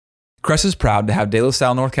Crest is proud to have De La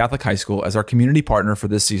Salle North Catholic High School as our community partner for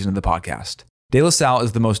this season of the podcast. De La Salle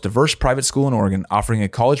is the most diverse private school in Oregon, offering a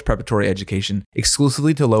college preparatory education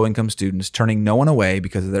exclusively to low-income students, turning no one away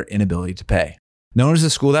because of their inability to pay. Known as the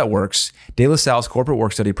school that works, De La Salle's corporate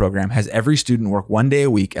work-study program has every student work 1 day a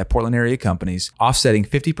week at Portland area companies, offsetting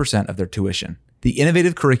 50% of their tuition. The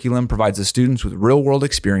innovative curriculum provides the students with real-world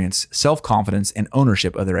experience, self-confidence, and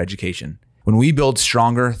ownership of their education. When we build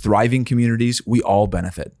stronger, thriving communities, we all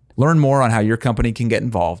benefit. Learn more on how your company can get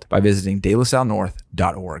involved by visiting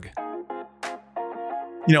delasallenorth.org.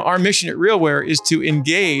 Our mission at RealWear is to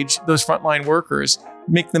engage those frontline workers,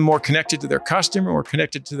 make them more connected to their customer, more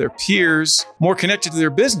connected to their peers, more connected to their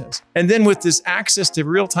business. And then with this access to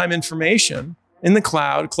real-time information in the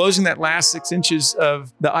cloud, closing that last 6 inches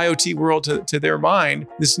of the IoT world to their mind,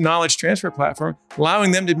 this knowledge transfer platform,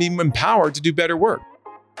 allowing them to be empowered to do better work.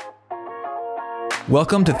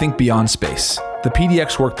 Welcome to Think Beyond Space, the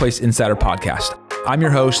PDX Workplace Insider Podcast. I'm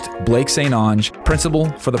your host, Blake St. Onge, principal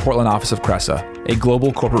for the Portland office of Cressa, a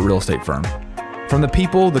global corporate real estate firm. From the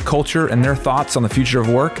people, the culture, and their thoughts on the future of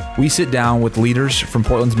work, we sit down with leaders from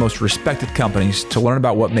Portland's most respected companies to learn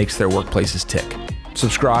about what makes their workplaces tick.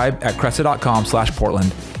 Subscribe at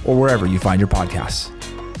cressa.com/Portland or wherever you find your podcasts.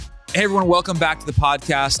 Hey everyone, welcome back to the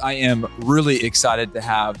podcast. I am really excited to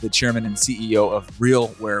have the chairman and CEO of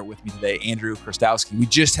RealWear with me today, Andrew Krastowski. We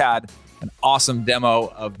just had an awesome demo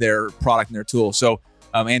of their product and their tool. So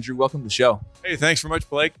Andrew, welcome to the show. Hey, thanks very much,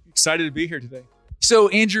 Blake. Excited to be here today. So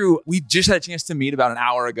Andrew, we just had a chance to meet about an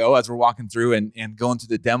hour ago as we're walking through and going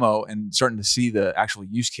through the demo and starting to see the actual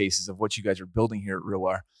use cases of what you guys are building here at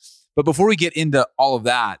RealWear. But before we get into all of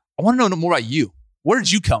that, I want to know more about you. Where did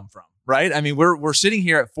you come from? Right? I mean, we're sitting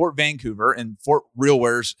here at Fort Vancouver in Fort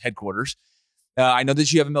RealWear's headquarters. I know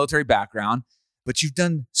that you have a military background, but you've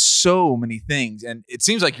done so many things. And it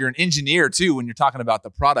seems like you're an engineer too when you're talking about the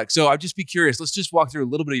product. So I'd just be curious. Let's just walk through a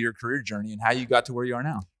little bit of your career journey and how you got to where you are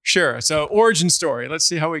now. Sure. So origin story. Let's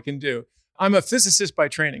see how we can do. I'm a physicist by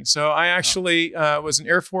training. So I actually was an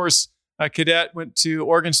Air Force cadet, went to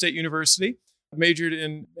Oregon State University, majored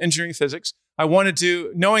in engineering physics.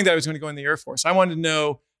 Knowing that I was going to go in the Air Force, I wanted to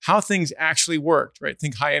know how things actually worked, right?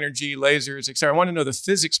 Think high energy, lasers, et cetera. I wanted to know the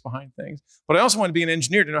physics behind things, but I also wanted to be an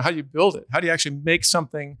engineer to know how you build it. How do you actually make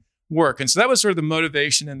something work? And so that was sort of the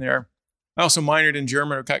motivation in there. I also minored in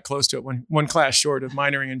German, or got close to it. One class short of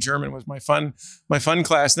minoring in German was my fun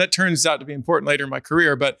class. And that turns out to be important later in my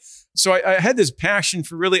career. But so I had this passion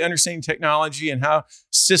for really understanding technology and how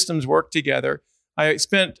systems work together. I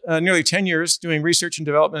spent nearly 10 years doing research and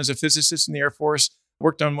development as a physicist in the Air Force,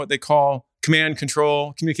 worked on what they call command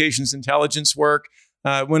control, communications intelligence work,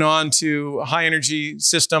 went on to high energy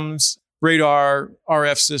systems, radar,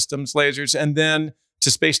 RF systems, lasers, and then to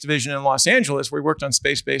Space Division in Los Angeles, where we worked on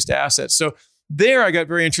space-based assets. So there I got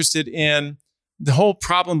very interested in the whole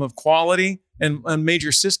problem of quality and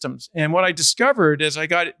major systems. And what I discovered as I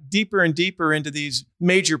got deeper and deeper into these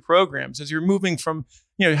major programs, as you're moving from,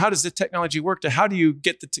 how does the technology work to how do you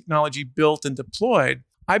get the technology built and deployed,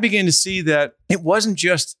 I began to see that it wasn't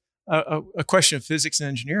just a question of physics and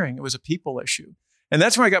engineering. It was a people issue. And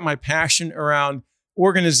that's where I got my passion around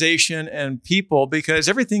organization and people, because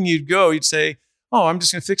everything you'd say, oh, I'm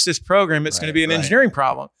just going to fix this program. It's going to be an engineering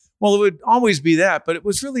problem. Well, it would always be that, but it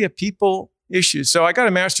was really a people issue. So I got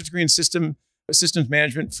a master's degree in systems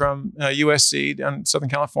management from USC down in Southern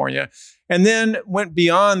California, and then went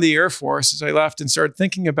beyond the Air Force as I left and started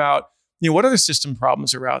thinking about, what other system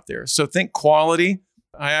problems are out there. So think quality.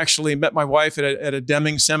 I actually met my wife at a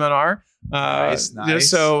Deming seminar. Nice.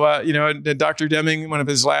 So, Dr. Deming, one of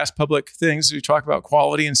his last public things, we talk about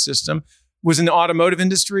quality and system, was in the automotive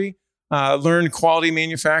industry, learned quality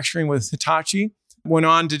manufacturing with Hitachi, went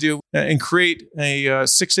on to do and create a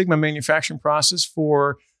Six Sigma manufacturing process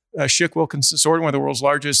for Schick Wilkinson Sorting, one of the world's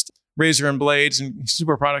largest razor and blades and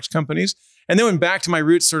super products companies. And then went back to my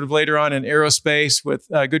roots sort of later on in aerospace with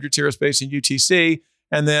Goodrich Aerospace and UTC.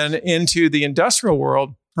 And then into the industrial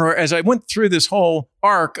world, or as I went through this whole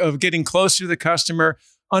arc of getting closer to the customer,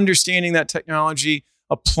 understanding that technology,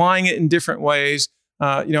 applying it in different ways.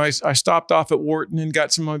 I stopped off at Wharton and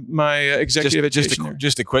got some of my executive education.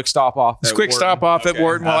 Just a quick stop off. At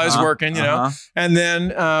Wharton while I was working, and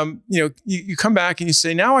then you come back and you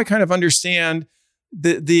say, now I kind of understand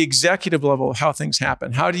the executive level of how things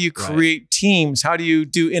happen. How do you create teams? How do you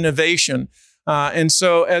do innovation? And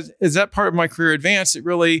so as that part of my career advanced, it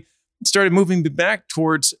really started moving me back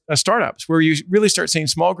towards startups, where you really start seeing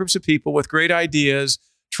small groups of people with great ideas,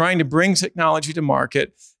 trying to bring technology to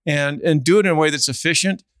market and do it in a way that's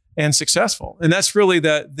efficient and successful. And that's really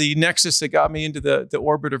the nexus that got me into the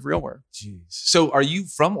orbit of RealWear. Jeez. So are you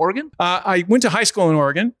from Oregon? I went to high school in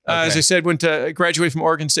Oregon. Okay. As I said, graduated from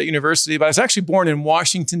Oregon State University, but I was actually born in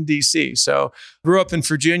Washington, D.C. So grew up in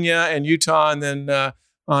Virginia and Utah, and then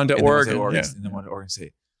on to Oregon. And then went to Oregon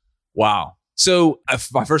State. Wow. So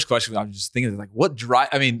my first question, I'm just thinking like, what drive?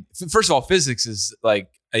 I mean, first of all, physics is like,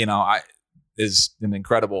 is an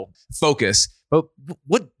incredible focus, but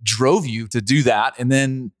what drove you to do that? And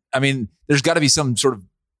then, I mean, there's got to be some sort of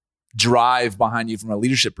drive behind you from a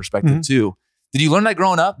leadership perspective too. Did you learn that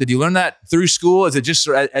growing up? Did you learn that through school? Is it just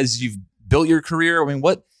as you've built your career? I mean,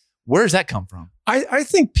 where does that come from? I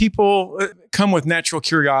think people come with natural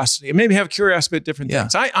curiosity and maybe have curiosity about different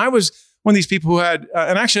things. I was one of these people who had,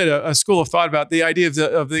 and actually had a school of thought about the idea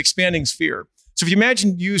of the expanding sphere. So if you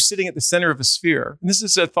imagine you sitting at the center of a sphere, and this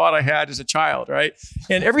is a thought I had as a child, right?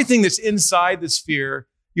 And everything that's inside the sphere,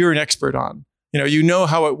 you're an expert on. You know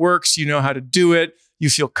how it works. You know how to do it. You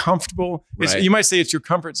feel comfortable. Right. You might say it's your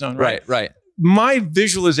comfort zone, right? Right. My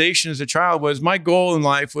visualization as a child was my goal in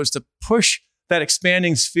life was to push that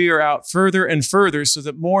expanding sphere out further and further so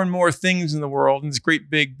that more and more things in the world, in this great,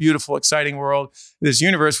 big, beautiful, exciting world, this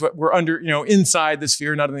universe, we're under, inside the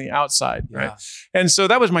sphere, not on the outside, right? And so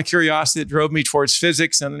that was my curiosity that drove me towards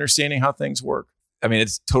physics and understanding how things work. I mean,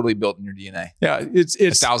 it's totally built in your DNA. Yeah, it's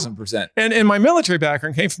 1,000%. And my military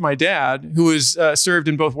background came from my dad, who was served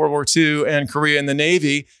in both World War II and Korea in the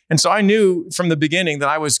Navy. And so I knew from the beginning that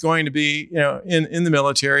I was going to be, in the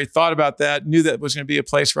military, thought about that, knew that was going to be a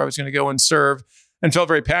place where I was going to go and serve, and felt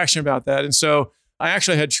very passionate about that. And so I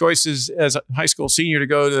actually had choices as a high school senior to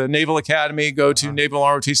go to the Naval Academy, go to Naval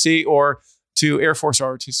ROTC, or to Air Force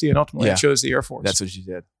ROTC. And ultimately I chose the Air Force. That's what you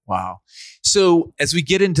did. Wow. So as we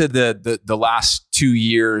get into the last 2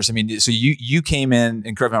 years, I mean, so you came in,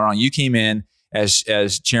 and correct me if I'm wrong, you came in as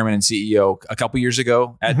chairman and CEO a couple years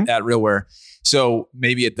ago at RealWear. So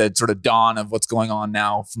maybe at the sort of dawn of what's going on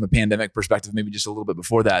now from a pandemic perspective, maybe just a little bit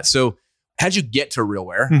before that. So how'd you get to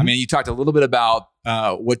RealWear? I mean, you talked a little bit about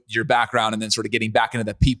what your background, and then sort of getting back into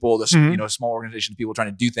the people, the small organization, people trying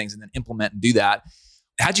to do things and then implement and do that.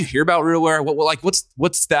 How'd you hear about RealWear?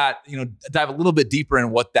 What's that? Dive a little bit deeper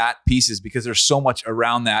in what that piece is, because there's so much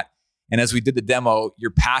around that. And as we did the demo,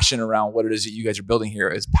 your passion around what it is that you guys are building here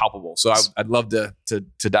is palpable. So I'd love to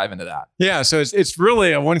dive into that. Yeah. So it's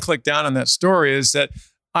really a one click down on that story is that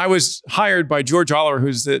I was hired by George Oliver,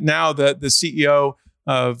 who's now the CEO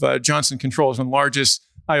of Johnson Controls, one of the largest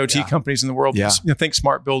IoT companies in the world. Think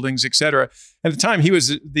smart buildings, et cetera. At the time, he was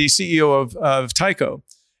the CEO of Tyco.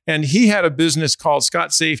 And he had a business called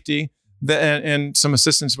Scott Safety and some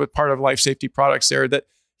assistance with part of Life Safety Products there, that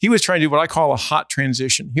he was trying to do what I call a hot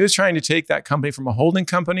transition. He was trying to take that company from a holding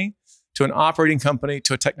company to an operating company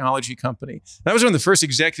to a technology company. That was one of the first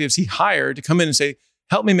executives he hired to come in and say,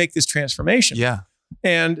 help me make this transformation. Yeah.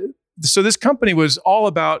 And so this company was all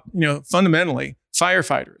about, fundamentally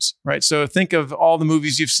firefighters, right? So think of all the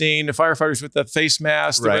movies you've seen, the firefighters with the face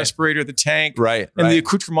mask, the respirator, the tank, and the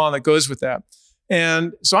accoutrement that goes with that.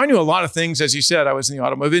 And so I knew a lot of things. As you said, I was in the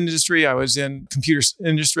automotive industry, I was in computer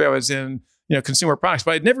industry, I was in consumer products,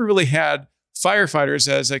 but I'd never really had firefighters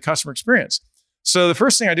as a customer experience. So the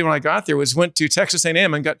first thing I did when I got there was went to Texas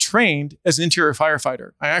A&M and got trained as an interior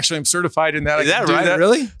firefighter. I actually am certified in that. Is that right?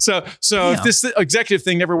 Really? So if this executive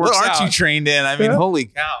thing never works out. What aren't you trained in? I mean, holy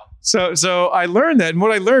cow. So I learned that. And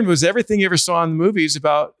what I learned was everything you ever saw in the movies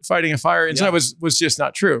about fighting a fire inside was just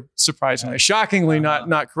not true, surprisingly. Shockingly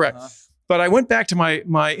not correct. But I went back to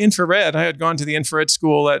my infrared. I had gone to the infrared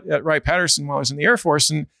school at Wright-Patterson while I was in the Air Force,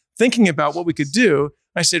 and thinking about what we could do,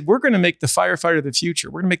 I said, we're going to make the firefighter of the future.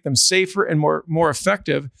 We're going to make them safer and more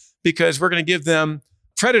effective, because we're going to give them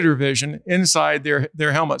predator vision inside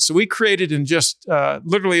their helmets. So we created in just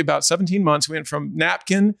literally about 17 months, we went from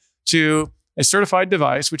napkin to a certified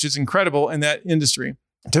device, which is incredible in that industry,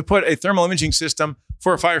 to put a thermal imaging system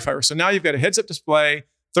for a firefighter. So now you've got a heads-up display,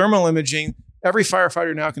 thermal imaging. Every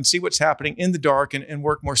firefighter now can see what's happening in the dark and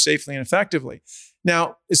work more safely and effectively.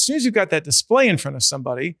 Now, as soon as you've got that display in front of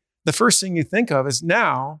somebody, the first thing you think of is,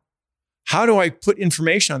 now, how do I put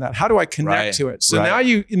information on that? How do I connect to it? So now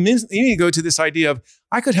you immediately go to this idea of,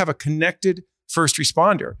 I could have a connected first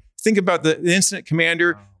responder. Think about the incident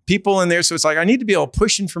commander, people in there. So it's like, I need to be able to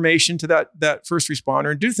push information to that first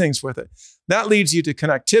responder and do things with it. That leads you to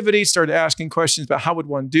connectivity, started asking questions about how would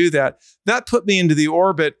one do that. That put me into the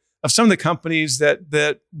orbit of some of the companies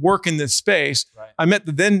that work in this space. I met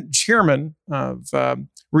the then chairman of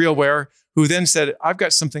RealWear, who then said, I've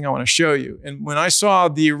got something I want to show you. And when I saw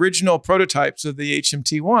the original prototypes of the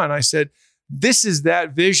HMT-1, I said, this is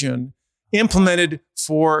that vision implemented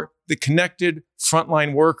for the connected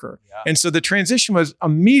frontline worker. Yeah. And so the transition was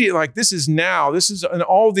immediate. Like, this is and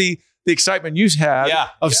all the excitement you had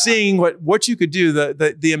of seeing what you could do,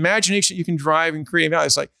 the imagination you can drive and create value.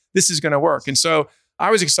 It's like, this is going to work. And so I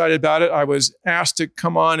was excited about it. I was asked to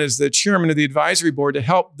come on as the chairman of the advisory board to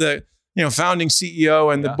help the founding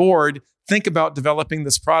CEO and the board think about developing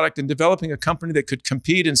this product and developing a company that could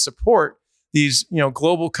compete and support these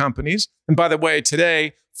global companies. And by the way,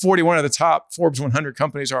 today 41 of the top Forbes 100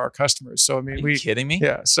 companies are our customers. So I mean, are you kidding me?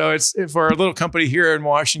 Yeah. So it's for a little company here in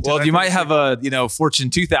Washington. Well, you might have a Fortune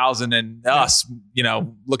 2000 and us,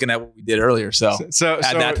 looking at what we did earlier. So add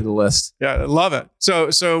that to the list. Yeah, I love it.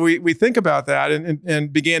 So we think about that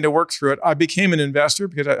and began to work through it. I became an investor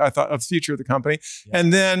because I thought of the future of the company,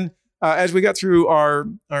 and then. As we got through our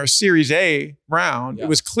Series A round, it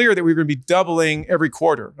was clear that we were going to be doubling every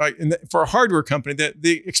quarter. Right? And for a hardware company,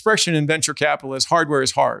 the expression in venture capital is hardware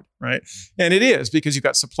is hard, right? And it is, because you've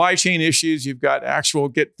got supply chain issues, you've got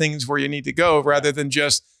get things where you need to go rather than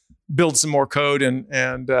just build some more code and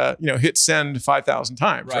hit send 5,000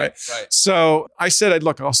 times, right? So I said,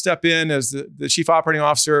 I'll step in as the chief operating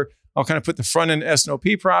officer. I'll kind of put the front end S&OP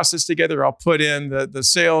process together. I'll put in the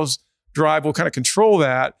sales drive. We'll kind of control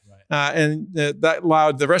that. And that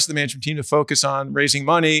allowed the rest of the management team to focus on raising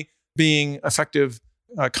money, being effective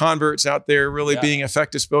converts out there, really being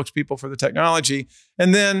effective spokespeople for the technology.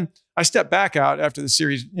 And then I stepped back out after the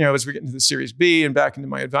series, as we get into the Series B and back into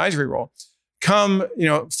my advisory role. Come,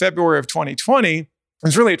 February of 2020, it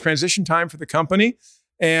was really a transition time for the company.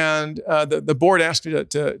 And the board asked me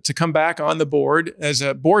to come back on the board as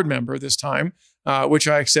a board member this time. Which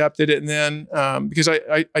I accepted. And then because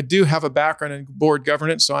I do have a background in board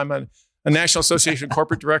governance, so I'm a National Association of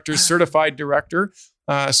Corporate Directors certified director.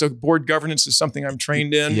 So board governance is something I'm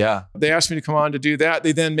trained in. Yeah. They asked me to come on to do that.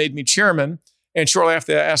 They then made me chairman. And shortly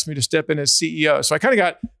after that, asked me to step in as CEO. So I kind of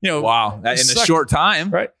got, wow, in a short time.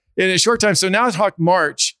 Right. In a short time. So now I talk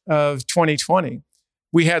March of 2020.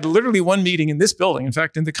 We had literally one meeting in this building. In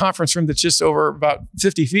fact, in the conference room that's just over about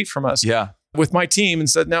 50 feet from us. Yeah. With my team, and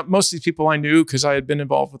said, now most of these people I knew because I had been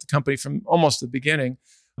involved with the company from almost the beginning,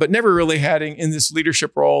 but never really had in this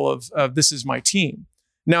leadership role of this is my team.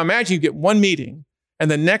 Now imagine you get one meeting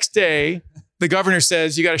and the next day the governor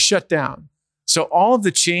says you got to shut down. So all of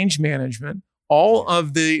the change management, all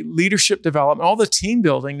of the leadership development, all the team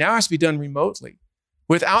building now has to be done remotely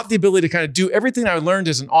without the ability to kind of do everything I learned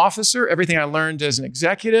as an officer, everything I learned as an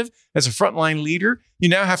executive, as a frontline leader, you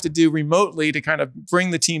now have to do remotely to kind of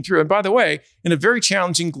bring the team through. And by the way, in a very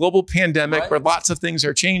challenging global pandemic where lots of things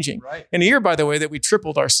are changing. Right. In a year, by the way, that we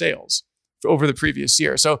tripled our sales over the previous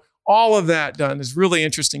year. So all of that done is really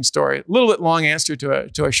interesting story. A little bit long answer to a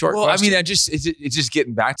short question. Well, I mean, it's just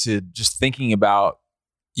getting back to just thinking about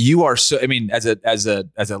you are so, as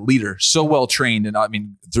a leader, so well trained,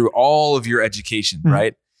 and through all of your education,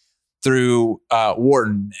 right? Through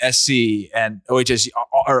Wharton, SC, and OHSU,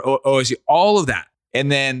 or OSU, all of that. And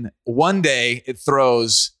then one day it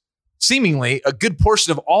throws seemingly a good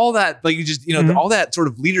portion of all that, like you just, all that sort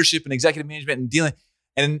of leadership and executive management and dealing,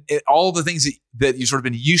 and all the things that you've sort of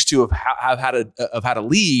been used to of how to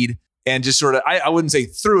lead, and just sort of, I wouldn't say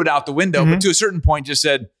threw it out the window, but to a certain point just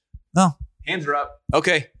said, no, hands are up.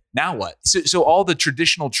 Okay, now what? So all the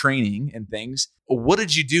traditional training and things, what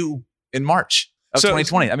did you do in March of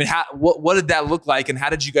 2020? What did that look like? And how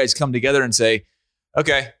did you guys come together and say,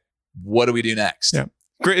 okay, what do we do next? Yeah,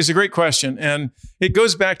 great. It's a great question. And it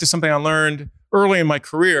goes back to something I learned early in my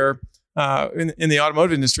career in the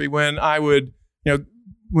automotive industry when I would,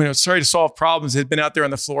 sorry to solve problems that had been out there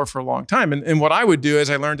on the floor for a long time. And what I would do, as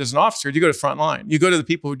I learned as an officer, you go to front line. You go to the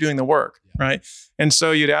people who are doing the work, right? And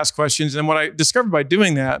so you'd ask questions. And what I discovered by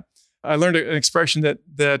doing that, I learned an expression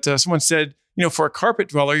that someone said, for a carpet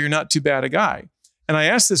dweller, you're not too bad a guy. And I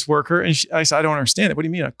asked this worker, and I said, I don't understand it. What do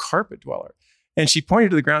you mean a carpet dweller? And she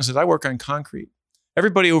pointed to the ground and said, I work on concrete.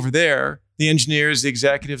 Everybody over there, the engineers, the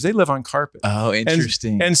executives, they live on carpet. Oh,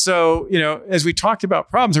 interesting. And so, as we talked about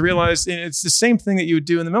problems, I realized it's the same thing that you would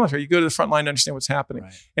do in the military. You go to the front line to understand what's happening.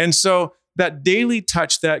 Right. And so that daily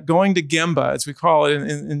touch, that going to Gemba, as we call it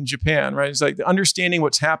in Japan, right? It's like the understanding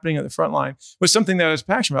what's happening at the front line was something that I was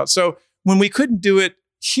passionate about. So when we couldn't do it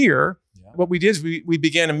here, what we did is we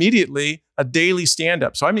began immediately a daily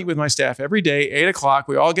stand-up. So I meet with my staff every day, 8:00.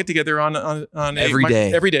 We all get together on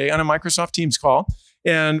every day on a Microsoft Teams call.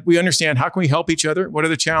 And we understand, how can we help each other? What are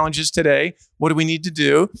the challenges today? What do we need to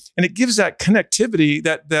do? And it gives that connectivity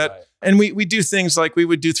and we do things like we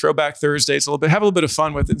would do Throwback Thursdays have a little bit of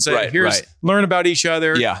fun with it and say, learn about each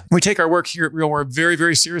other. Yeah. We take our work here at RealWear very,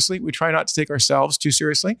 very seriously. We try not to take ourselves too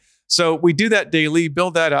seriously. So we do that daily,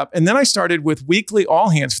 build that up. And then I started with weekly all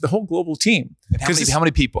hands for the whole global team. And how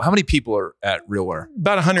many people are at RealWear?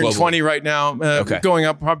 About 120 globally right now, going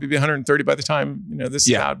up probably be 130 by the time this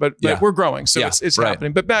is out. But we're growing, so it's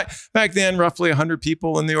happening. But back then, roughly 100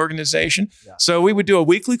 people in the organization. Yeah. So we would do a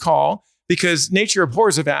weekly call because nature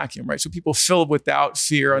abhors a vacuum, right? So people fill with doubt,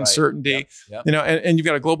 fear, uncertainty. Yep. And you've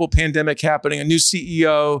got a global pandemic happening, a new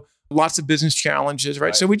CEO, lots of business challenges,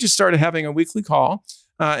 right? So we just started having a weekly call.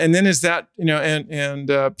 And then as that,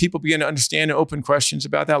 people began to understand and open questions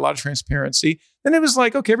about that, a lot of transparency. Then it was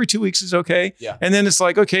like, okay, every 2 weeks is okay. Yeah. And then it's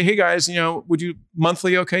like, okay, hey guys, would you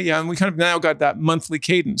monthly? Okay. Yeah. And we kind of now got that monthly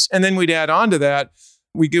cadence. And then we'd add on to that,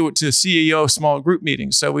 we do it to CEO small group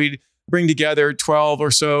meetings. So we'd bring together 12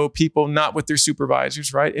 or so people, not with their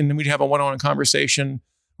supervisors, right? And then we'd have a one-on-one conversation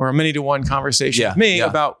or a many-to-one conversation with me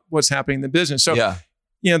about what's happening in the business. So,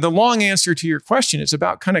 the long answer to your question is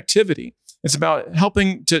about connectivity. It's about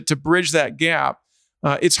helping to bridge that gap.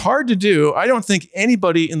 It's hard to do. I don't think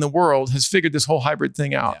anybody in the world has figured this whole hybrid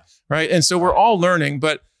thing out, right? And so we're all learning,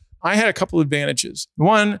 but I had a couple of advantages.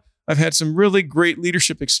 One, I've had some really great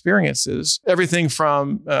leadership experiences, everything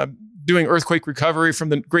from doing earthquake recovery from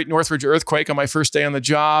the Great Northridge earthquake on my first day on the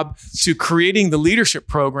job to creating the leadership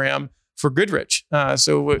program for Goodrich.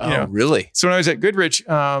 Really? So when I was at Goodrich,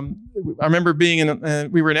 I remember being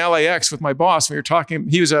we were in LAX with my boss. We were talking,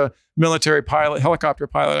 he was a military pilot, helicopter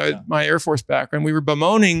pilot. I had my Air Force background. We were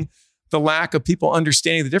bemoaning the lack of people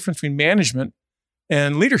understanding the difference between management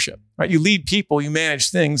and leadership, right? You lead people, you manage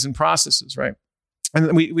things and processes, right?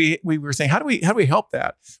 And we were saying, how do we help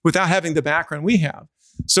that without having the background we have?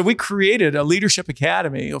 So we created a leadership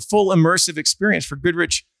academy, a full immersive experience for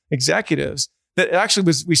Goodrich executives that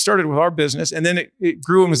actually we started with our business, and then it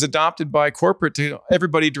grew and was adopted by corporate to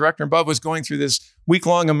everybody director and above was going through this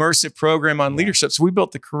week-long immersive program on leadership. So we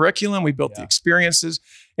built the curriculum, we built the experiences.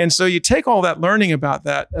 And so you take all that learning about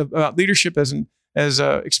leadership as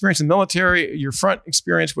experience in the military, your front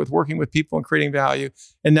experience with working with people and creating value.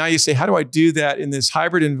 And now you say, how do I do that in this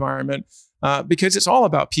hybrid environment? Because it's all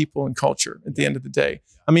about people and culture at the end of the day.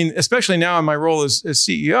 I mean, especially now in my role as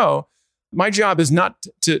CEO, my job is not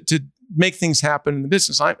to make things happen in the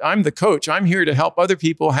business. I'm the coach. I'm here to help other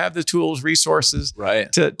people have the tools, resources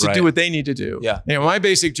to do what they need to do. Yeah. My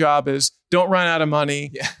basic job is don't run out of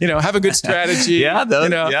money, have a good strategy,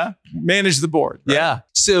 manage the board. Right? Yeah.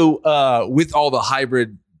 So with all the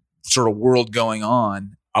hybrid sort of world going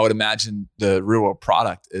on, I would imagine the RealWear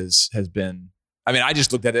product has been, I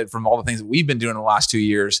just looked at it from all the things that we've been doing in the last 2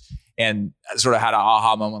 years and sort of had an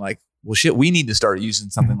aha moment like, well, shit, we need to start using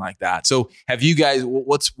something like that. So have you guys,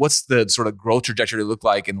 what's the sort of growth trajectory look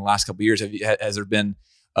like in the last couple of years? Has there been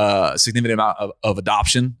a significant amount of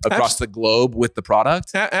adoption across the globe with the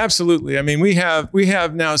product? Absolutely. We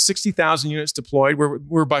have now 60,000 units deployed.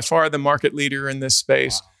 We're by far the market leader in this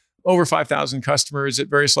space. Wow. Over 5,000 customers at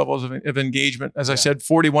various levels of engagement. As I said,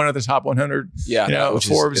 41 of the top 100. Which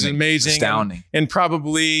Forbes is amazing. Astounding. And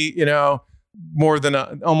probably, more than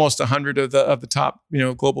almost 100 of the top,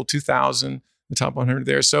 global 2,000, the top 100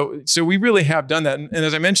 there. So we really have done that. And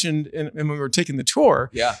as I mentioned, and when we were taking the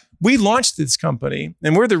tour, we launched this company,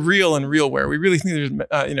 and we're the real in RealWear. We really think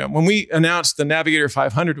there's, when we announced the Navigator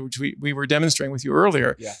 500, which we were demonstrating with you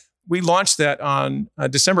earlier, we launched that on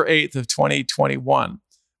December 8th of 2021.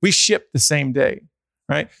 We shipped the same day,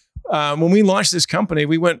 right? When we launched this company,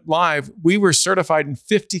 we went live. We were certified in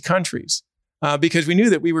 50 countries. Because we knew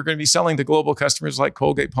that we were going to be selling to global customers like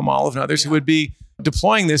Colgate, Palmolive, and others who would be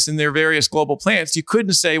deploying this in their various global plants. You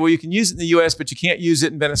couldn't say, well, you can use it in the US, but you can't use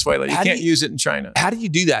it in Venezuela. You can't use it in China. How do you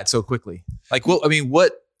do that so quickly? Like, well,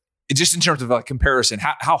 what, just in terms of like comparison,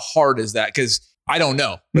 how hard is that? Because I don't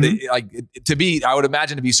know, but I would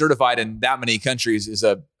imagine to be certified in that many countries is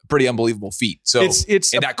a pretty unbelievable feat. So it's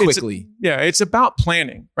quickly. It's about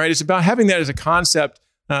planning, right? It's about having that as a concept.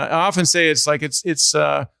 I often say it's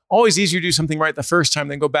always easier to do something right the first time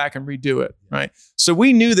than go back and redo it, right? So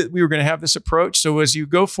we knew that we were going to have this approach. So as you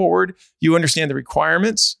go forward, you understand the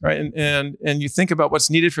requirements, right? And you think about what's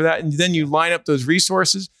needed for that. And then you line up those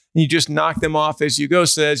resources and you just knock them off as you go.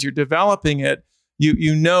 So as you're developing it,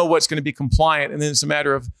 you know what's going to be compliant. And then it's a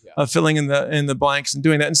matter of filling in the blanks and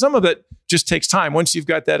doing that. And some of it just takes time. Once you've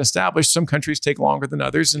got that established, some countries take longer than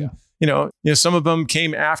others. And some of them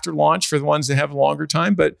came after launch for the ones that have longer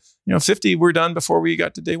time, but 50 were done before we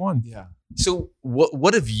got to day one. Yeah. So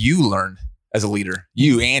what have you learned as a leader?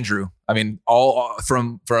 You, Andrew, all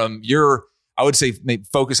from your, I would say maybe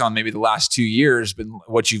focus on maybe the last 2 years, but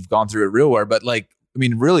what you've gone through at RealWear, but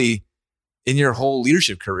really in your whole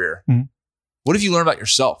leadership career, what have you learned about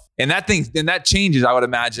yourself? And that changes, I would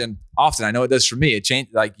imagine, often. I know it does for me. It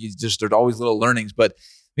changes, there's always little learnings, but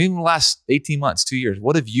Even the last 18 months, 2 years,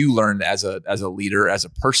 what have you learned as a leader, as a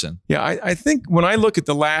person? Yeah, I think when I look at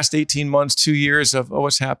the last 18 months, 2 years of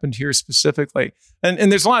what's happened here specifically,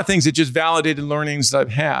 and there's a lot of things that just validated learnings that I've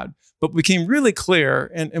had, but became really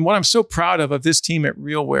clear. And what I'm so proud of this team at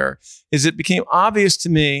RealWear is it became obvious to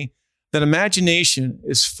me that imagination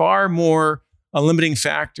is far more a limiting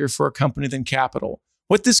factor for a company than capital.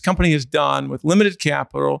 What this company has done with limited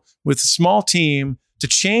capital, with a small team, to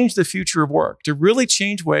change the future of work, to really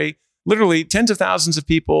change literally tens of thousands of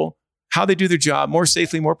people, how they do their job more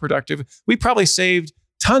safely, more productive. We probably saved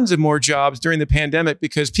tons of more jobs during the pandemic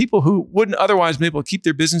because people who wouldn't otherwise be able to keep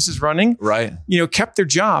their businesses running, kept their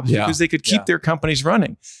jobs because they could keep their companies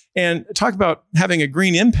running. And talk about having a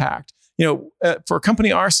green impact. For a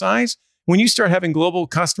company our size, when you start having global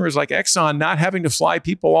customers like Exxon not having to fly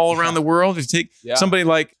people all around the world, to take somebody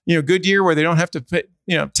like Goodyear where they don't have to pay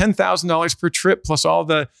 $10,000 per trip plus all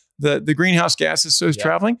the greenhouse gases so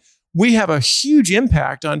traveling, we have a huge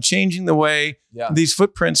impact on changing the way these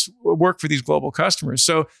footprints work for these global customers.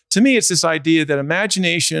 So to me, it's this idea that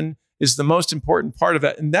imagination is the most important part of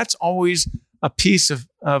that, and that's always a piece of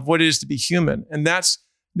what it is to be human, and that's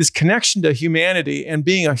this connection to humanity and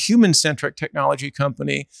being a human-centric technology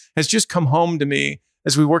company has just come home to me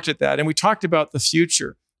as we worked at that. And we talked about the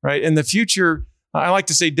future, right? And the future, I like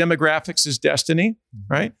to say demographics is destiny,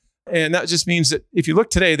 right? And that just means that if you look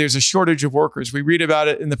today, there's a shortage of workers. We read about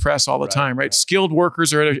it in the press all the time, right? Skilled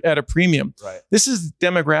workers are at a premium. This is the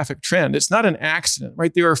demographic trend. It's not an accident,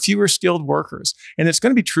 right? There are fewer skilled workers, and it's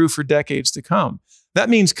going to be true for decades to come. That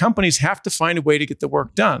means companies have to find a way to get the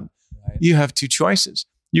work done. You have two choices.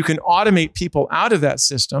 You can automate people out of that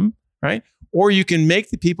system, right? Or you can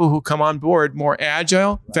make the people who come on board more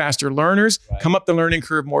agile, faster learners, come up the learning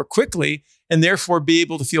curve more quickly, and therefore be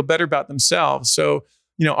able to feel better about themselves. So,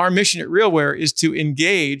 our mission at RealWear is to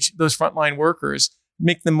engage those frontline workers,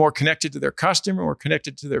 make them more connected to their customer, more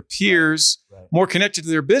connected to their peers, more connected to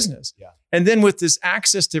their business. And then with this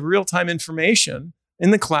access to real-time information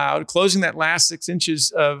in the cloud, closing that last 6 inches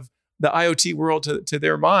of the IoT world to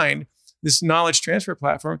their mind, this knowledge transfer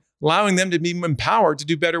platform, allowing them to be empowered to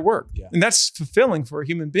do better work. And that's fulfilling for a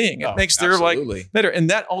human being. It makes their life better. And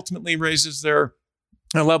that ultimately raises their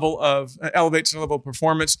elevates their level of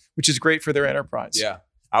performance, which is great for their enterprise.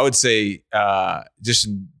 I would say, just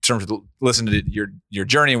in terms of listening to your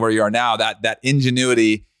journey and where you are now, that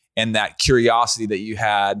ingenuity and that curiosity that you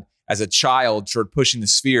had as a child sort of pushing the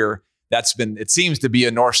sphere, it seems to be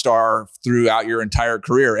a North Star throughout your entire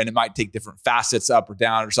career. And it might take different facets up or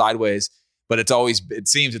down or sideways, but it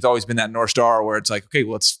seems it's always been that North Star where it's like, okay,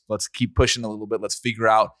 well, let's keep pushing a little bit. Let's figure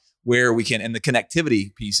out where we can. And the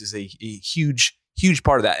connectivity piece is a huge, huge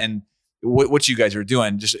part of that. And what you guys are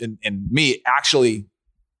doing, just and me actually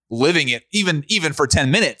living it, even for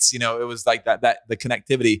 10 minutes, it was like that the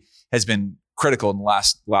connectivity has been critical in the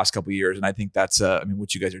last couple of years. And I think that's,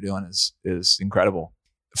 what you guys are doing is incredible.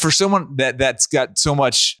 For someone that's got so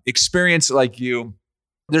much experience like you,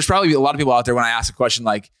 there's probably a lot of people out there when I ask a question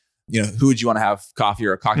like, who would you want to have coffee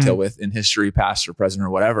or a cocktail with in history, past or present or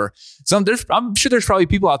whatever? I'm sure there's probably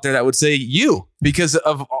people out there that would say you, because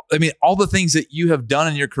of, all the things that you have done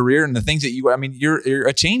in your career and the things that you're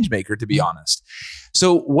a change maker, to be honest.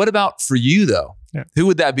 So what about for you though? Who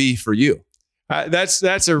would that be for you?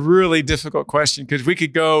 That's a really difficult question, because we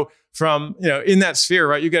could go from, in that sphere,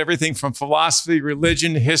 right? You get everything from philosophy,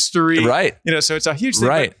 religion, history, right? So it's a huge thing.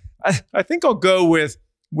 Right. I think I'll go with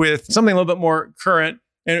something a little bit more current.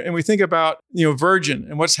 And we think about, Virgin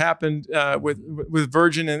and what's happened with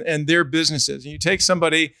Virgin and their businesses. And you take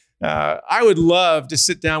somebody, I would love to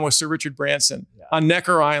sit down with Sir Richard Branson on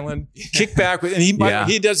Necker Island, kick back with, and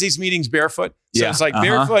he does these meetings barefoot. So it's like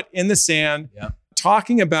barefoot in the sand,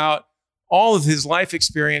 talking about all of his life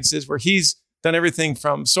experiences where he's done everything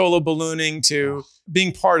from solo ballooning to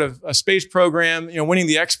being part of a space program, winning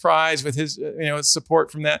the X Prize with his,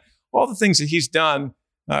 support from that, all the things that he's done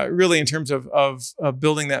really in terms of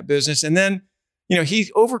building that business. And then,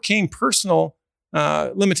 he overcame personal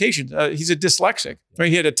limitations. He's a dyslexic, right?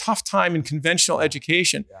 He had a tough time in conventional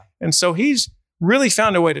education. And so he's really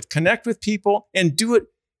found a way to connect with people and do it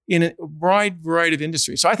in a wide variety of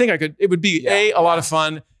industries. So I think it would be a lot of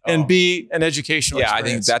fun, and B, an educational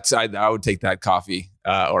experience. I think I would take that coffee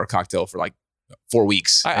or a cocktail for like 4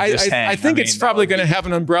 weeks. I think it's probably going to have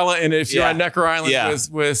an umbrella in it if you're on Necker Island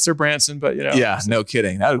with Sir Branson, but no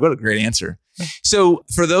kidding. What a great answer. So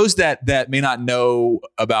for those that may not know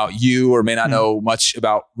about you or may not know much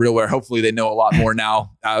about RealWear, hopefully they know a lot more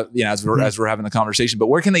now, as we're having the conversation, but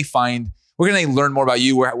where can where can they learn more about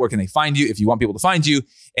you? Where can they find you if you want people to find you?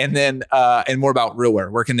 And then, and more about RealWear.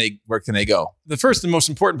 Where can they go? The first and most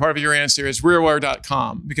important part of your answer is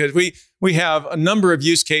realwear.com, because we have a number of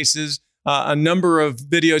use cases, a number of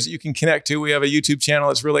videos that you can connect to. We have a YouTube channel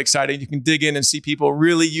that's really exciting. You can dig in and see people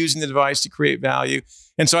really using the device to create value.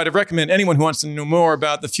 And so I'd recommend anyone who wants to know more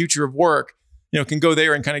about the future of work, can go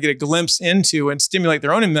there and kind of get a glimpse into and stimulate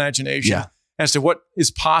their own imagination as to what is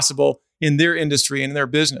possible in their industry and in their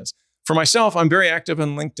business. For myself, I'm very active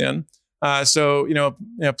on LinkedIn. So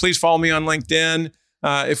please follow me on LinkedIn.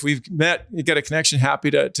 If we've met, you get a connection, happy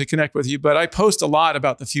to connect with you. But I post a lot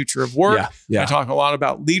about the future of work. I talk a lot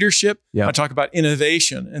about leadership. I talk about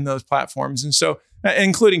innovation in those platforms. And so,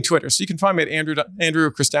 including Twitter. So you can find me at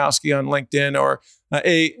Andrew Christowski on LinkedIn, or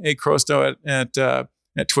A Crosto at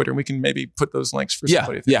Twitter. And we can maybe put those links for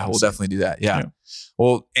somebody. Yeah, we'll definitely do that. Yeah.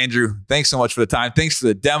 Well, Andrew, thanks so much for the time. Thanks for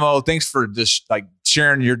the demo. Thanks for just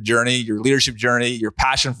sharing your journey, your leadership journey, your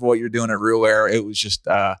passion for what you're doing at RealWear. It was just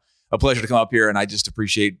a pleasure to come up here, and I just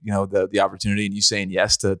appreciate the opportunity and you saying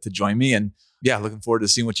yes to join me. And looking forward to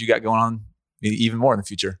seeing what you got going on even more in the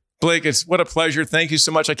future. Blake, what a pleasure. Thank you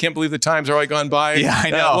so much. I can't believe the time's already gone by. Yeah, I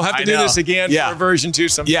know. We'll have to do this again for version 2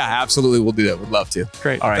 sometime. Yeah, absolutely. We'll do that. We'd love to.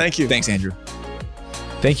 Great. All right. Thank you. Thanks, Andrew.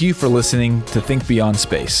 Thank you for listening to Think Beyond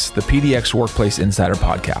Space, the PDX Workplace Insider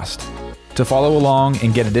podcast. To follow along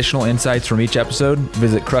and get additional insights from each episode,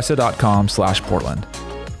 visit cresa.com/Portland.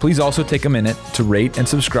 Please also take a minute to rate and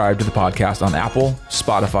subscribe to the podcast on Apple,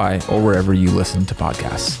 Spotify, or wherever you listen to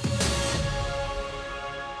podcasts.